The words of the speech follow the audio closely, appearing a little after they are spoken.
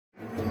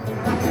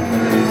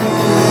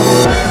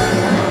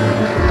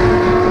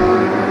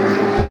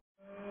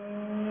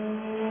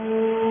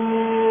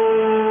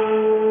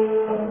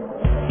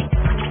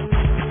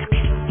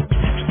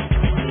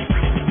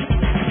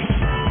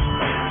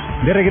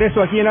De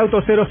regreso aquí en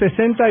Auto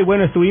 060 y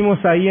bueno,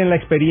 estuvimos ahí en la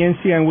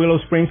experiencia en Willow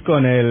Springs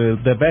con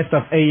The Best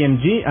of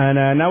AMG,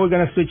 and now we're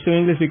going to switch to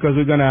English because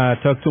we're going to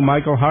talk to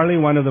Michael Harley,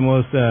 one of the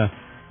most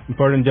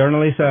important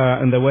journalists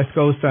on the West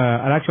Coast,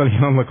 and actually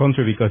on the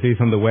country because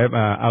he's on the web,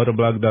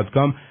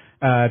 autoblog.com,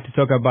 to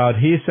talk about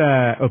his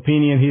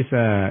opinion,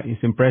 his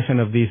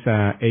impression of this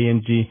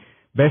AMG,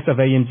 Best of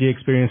AMG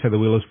experience at the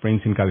Willow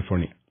Springs in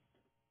California.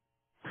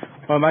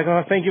 Well,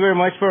 Michael, thank you very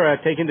much for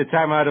taking the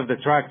time out of the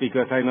truck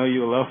because I know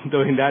you love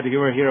doing that. You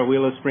were here at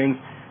Willow Springs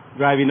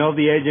driving all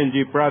the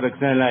AMG products.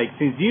 And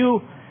since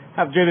you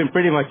have driven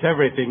pretty much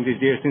everything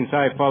this year, since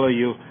I follow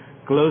you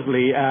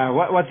closely,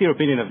 what's your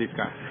opinion of this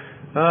car?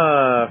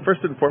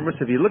 First and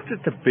foremost, if you looked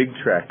at the big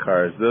track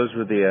cars, those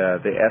were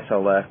the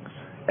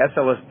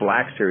SLS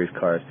Black Series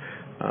cars.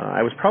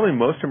 I was probably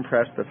most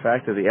impressed with the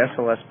fact that the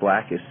SLS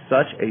Black is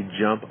such a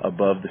jump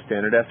above the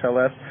standard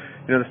SLS.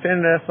 You know, the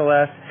standard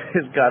SLS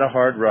has got a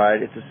hard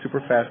ride. It's a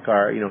super fast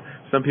car. You know,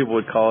 some people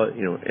would call it,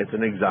 it's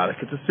an exotic.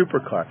 It's a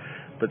supercar.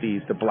 But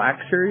the Black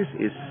Series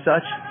is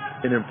such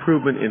an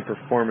improvement in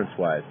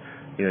performance-wise.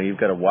 You know, you've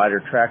got a wider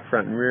track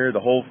front and rear.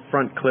 The whole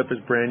front clip is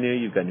brand new.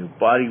 You've got new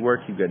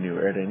bodywork. You've got new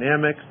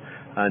aerodynamics,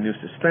 new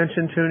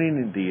suspension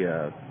tuning.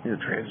 The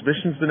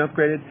transmission's been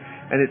upgraded.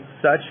 And it's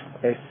such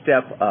a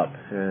step up.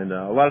 And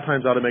a lot of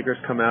times automakers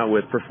come out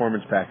with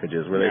performance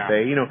packages where they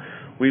say,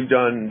 we've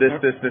done this.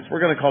 We're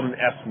going to call it an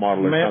S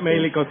model or something.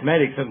 Mainly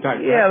cosmetics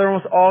sometimes. Yeah, they're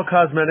almost all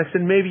cosmetics.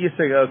 And maybe you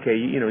say, okay,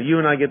 you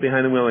and I get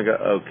behind the wheel and go,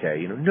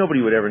 okay, nobody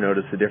would ever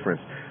notice the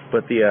difference.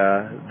 But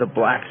the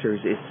Black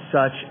Series is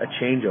such a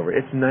changeover.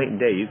 It's night and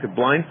day. You could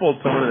blindfold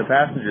someone in the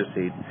passenger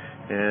seat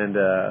and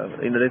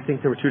they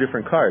think there were two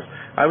different cars.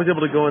 I was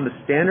able to go in the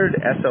standard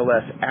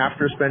SLS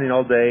after spending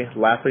all day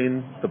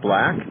lapping the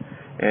Black,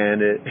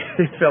 and it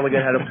felt like I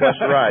had a plush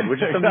ride,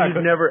 which is something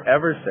you'd never,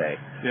 ever say.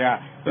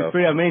 Yeah. So. It's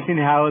pretty amazing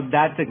how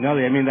that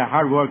technology, the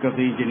hard work of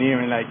the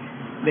engineering,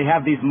 they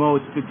have these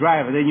modes to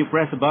drive, and then you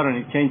press a button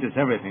and it changes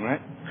everything,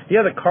 right?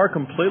 Yeah, the car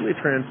completely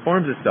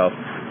transforms itself,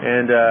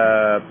 and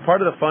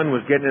part of the fun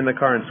was getting in the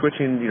car and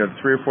switching, 3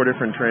 or 4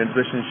 different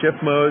transmission shift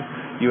modes.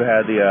 You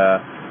had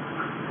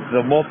the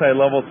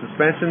multi-level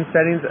suspension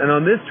settings, and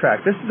on this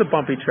track, this is a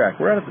bumpy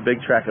track. We're out at the big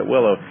track at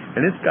Willow,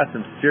 and it's got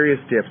some serious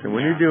dips, and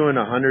when you're doing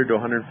 100 to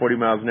 140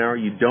 miles an hour,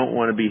 you don't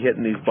want to be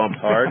hitting these bumps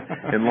hard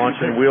and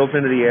launching wheels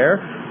into the air.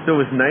 So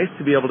it was nice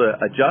to be able to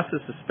adjust the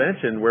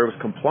suspension where it was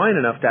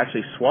compliant enough to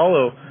actually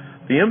swallow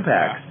the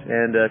impacts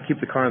and keep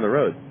the car on the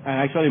road.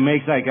 And actually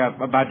makes a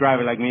bad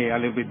driver like me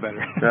a little bit better.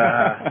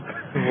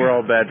 We're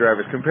all bad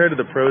drivers compared to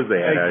the pros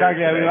they had.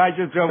 Exactly. I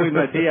just drove with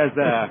Matthias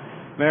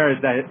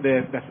Maris,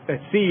 the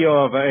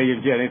CEO of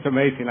AMG, and it's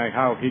amazing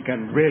how he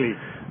can really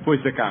push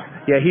the car.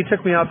 Yeah, he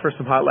took me out for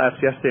some hot laps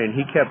yesterday, and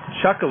he kept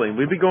chuckling.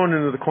 We'd be going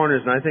into the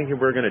corners, and I think we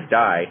were going to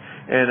die.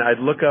 And I'd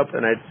look up,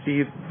 and I'd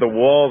see the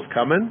walls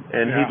coming,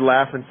 and he'd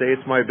laugh and say,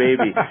 "It's my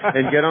baby,"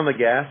 and get on the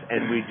gas,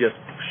 and we'd just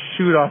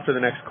shoot off to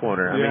the next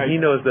corner. I mean, he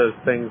knows those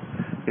things,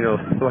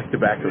 like the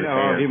back of his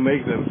hand. He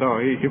makes them, so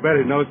he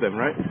better knows them,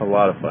 right? A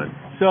lot of fun.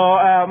 So,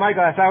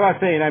 Michael, as I was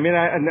saying,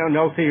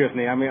 no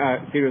seriousness.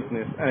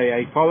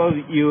 I follow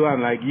you, and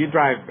you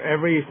drive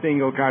every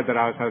single car that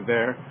I was out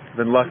there.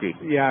 Been lucky.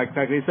 Yeah,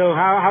 exactly. So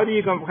how do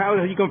you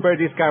compare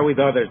this car with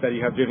others that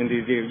you have driven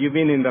this year? You've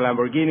been in the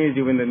Lamborghinis,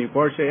 you've been in the new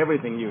Porsche,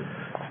 everything,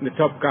 the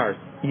top cars.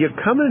 You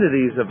come into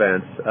these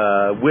events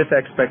with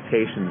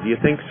expectations. You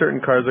think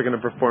certain cars are going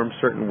to perform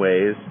certain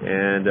ways,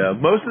 and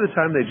most of the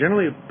time they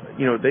generally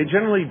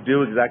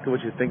do exactly what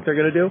you think they're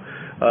going to do.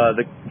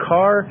 The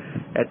car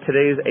at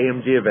today's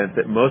AMG event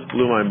that most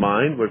blew my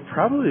mind would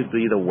probably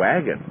be the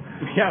wagon.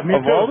 Yeah, me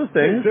of too. all the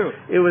things, me too.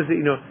 It was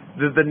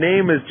the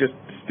name is just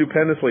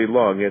stupendously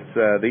long. It's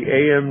the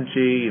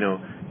AMG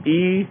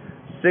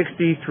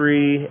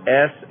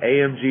E63S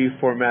AMG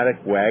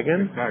 4MATIC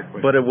wagon.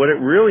 Exactly. But what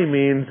it really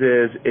means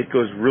is it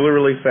goes really,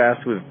 really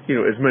fast with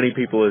as many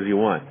people as you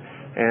want.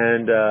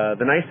 And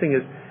the nice thing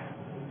is,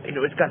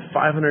 it's got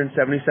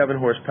 577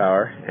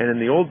 horsepower, and in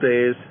the old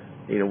days,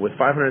 with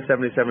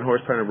 577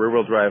 horsepower in a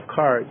rear-wheel drive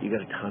car, you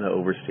got a ton of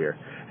oversteer.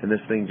 And this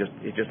thing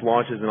just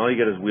launches, and all you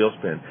get is wheel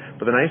spin.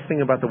 But the nice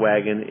thing about the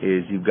wagon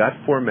is you've got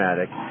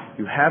 4MATIC,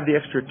 you have the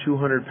extra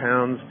 200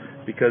 pounds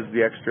because of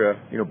the extra,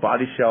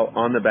 body shell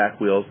on the back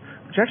wheels,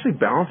 which actually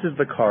balances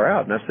the car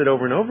out. And I've said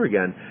over and over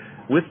again,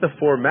 with the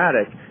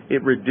 4MATIC,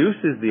 it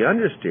reduces the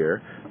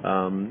understeer,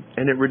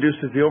 and it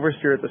reduces the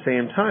oversteer at the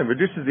same time.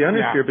 Reduces the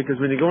understeer because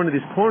when you go into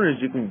these corners,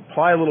 you can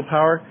apply a little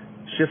power,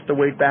 shift the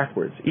weight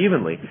backwards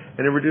evenly,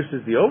 and it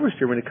reduces the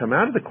oversteer when you come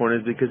out of the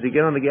corners because you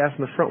get on the gas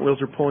and the front wheels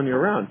are pulling you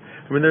around.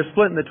 They're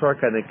splitting the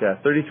torque, I think,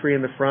 33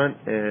 in the front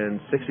and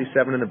 67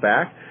 in the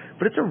back,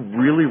 but it's a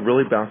really,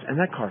 really balanced, and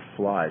that car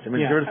flies. I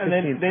mean, 0 to 60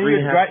 in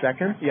 3.5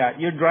 seconds. Yeah,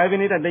 you're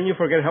driving it, and then you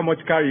forget how much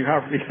car you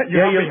have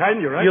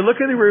behind you, right? You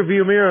look in the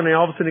rearview mirror, and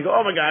all of a sudden you go,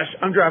 oh my gosh,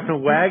 I'm driving a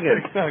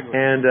wagon. Exactly.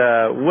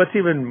 And what's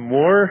even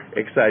more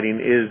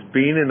exciting is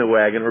being in the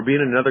wagon or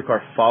being in another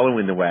car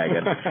following the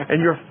wagon.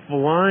 And you're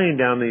flying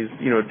down these,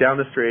 down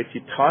the streets.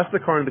 You toss the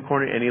car into the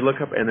corner, and you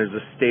look up, and there's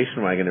a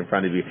station wagon in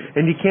front of you,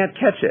 and you can't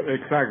catch it.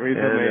 Exactly. It's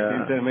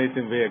amazing. It's an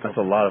amazing vehicle. That's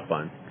a lot of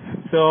fun.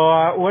 So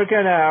where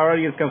can our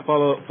audience can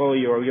follow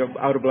you? Or your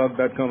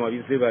Autoblog.com,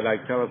 obviously, but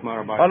tell us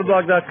more about it.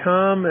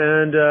 Autoblog.com,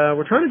 and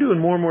we're trying to do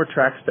more and more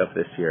track stuff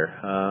this year.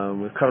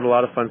 We've covered a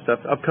lot of fun stuff.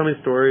 Upcoming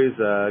stories,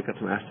 got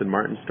some Aston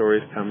Martin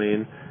stories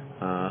coming.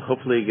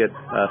 Hopefully get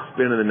a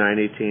spin in the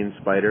 918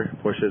 Spider,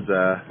 Porsche's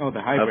the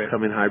hybrid.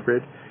 upcoming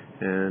hybrid.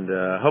 And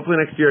hopefully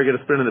next year I get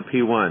a spin in the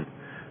P1.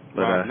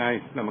 But, wow,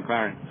 nice, the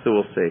McLaren. So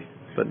we'll see.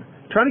 But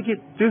trying to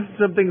do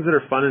some things that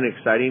are fun and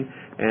exciting.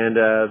 And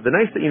the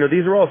nice thing,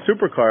 these are all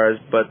supercars,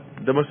 but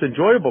the most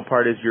enjoyable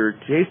part is you're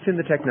tasting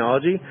the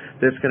technology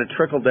that's going to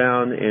trickle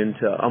down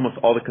into almost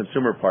all the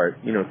consumer cars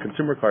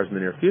in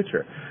the near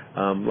future.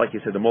 Like you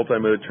said, the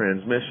multi-mode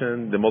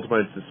transmission, the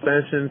multi-mode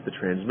suspensions, the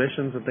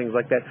transmissions and things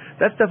like that.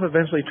 That stuff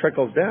eventually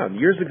trickles down.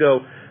 Years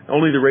ago,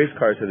 only the race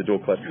cars had the dual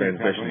clutch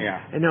transmission. Exactly,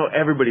 yeah. And now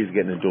everybody's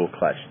getting a dual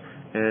clutch.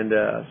 And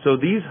so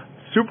these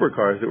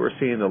supercars that we're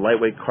seeing, the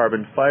lightweight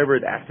carbon fiber,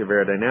 the active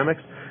aerodynamics,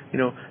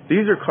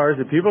 these are cars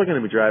that people are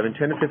going to be driving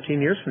 10 to 15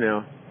 years from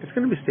now. It's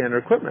going to be standard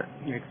equipment.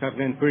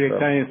 Exactly, and pretty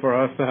exciting for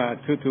us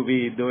to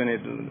be doing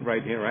it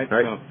right here, right?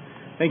 Right. So,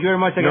 thank you very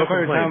much again for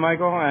your time,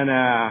 Michael, and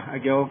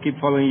I'll keep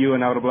following you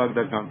on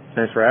Autoblog.com.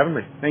 Thanks for having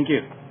me. Thank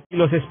you.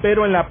 Los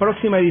espero en la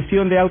próxima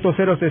edición de Auto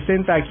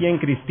 060 aquí en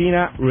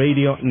Cristina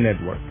Radio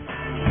Network.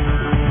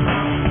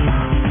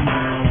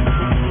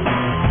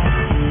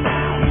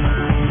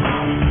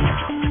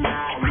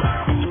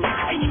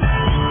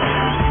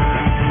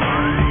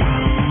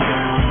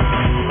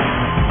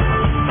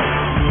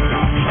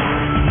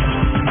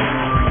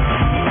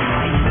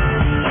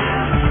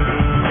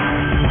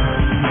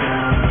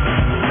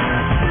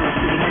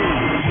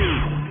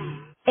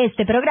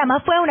 Este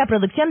programa fue una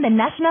producción de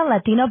National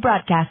Latino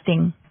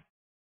Broadcasting.